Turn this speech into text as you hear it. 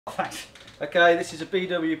Thanks. Okay, this is a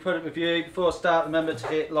BW product review. Before I start, remember to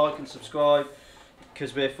hit like and subscribe,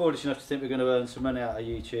 because we're foolish enough to think we're going to earn some money out of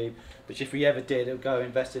YouTube, which if we ever did, it would go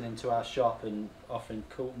investing into our shop and offering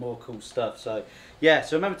more cool stuff. So yeah,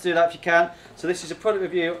 so remember to do that if you can. So this is a product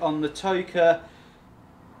review on the TOCA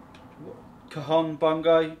Cajon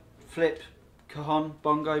bongo, flip Cajon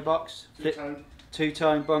bongo box, flip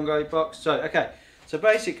two-tone bongo box. So okay, so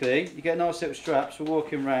basically you get nice little straps for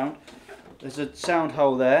walking around. There's a sound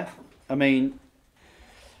hole there. I mean,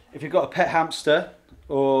 if you've got a pet hamster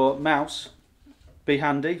or mouse, be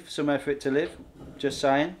handy for somewhere for it to live, just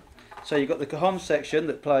saying. So you've got the cajon section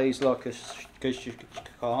that plays like a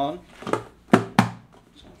cajon.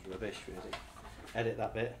 Sounds rubbish really. Edit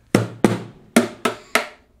that bit.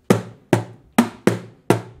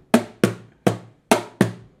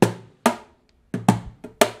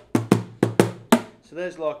 So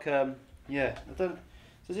there's like, yeah, I don't,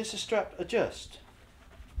 does this strap adjust?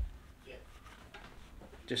 Yeah.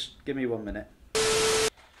 Just give me 1 minute.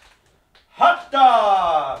 Hot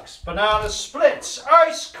dogs, banana splits,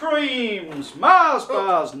 ice creams, Mars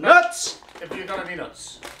bars, nuts. If you got any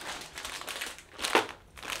nuts.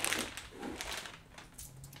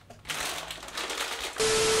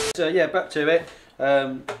 So yeah, back to it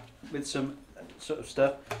with some sort of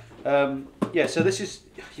stuff. Yeah, so this is,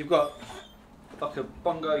 you've got like a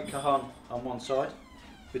bongo cajon on one side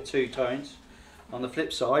with 2 tones. On the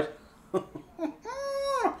flip side,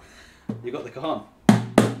 you've got the cajon.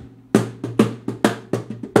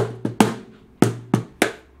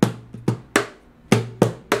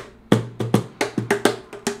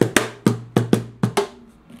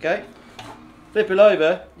 Okay, flip it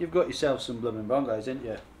over, you've got yourself some blooming bongos, didn't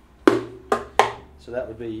you? So that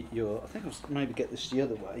would be your, I think I'll maybe get this the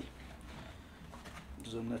other way.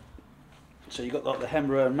 So you've got like the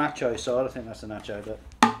Hembra and Macho side, I think that's the Nacho, but.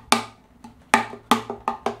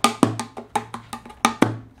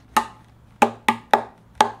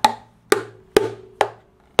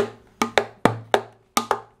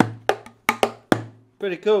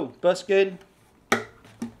 Pretty cool, buskin.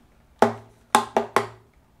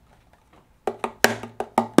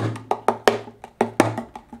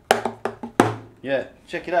 Yeah,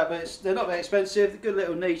 check it out, but they're not very expensive. They're good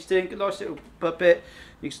little niche thing, good nice little puppet.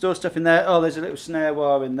 You can store stuff in there. Oh, there's a little snare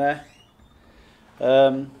wire in there.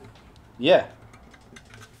 Yeah.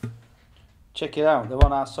 Check it out, they're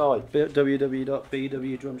on our site,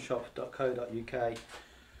 www.bwdrumshop.co.uk.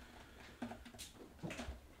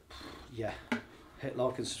 Yeah, hit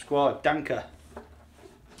like and subscribe. Danke.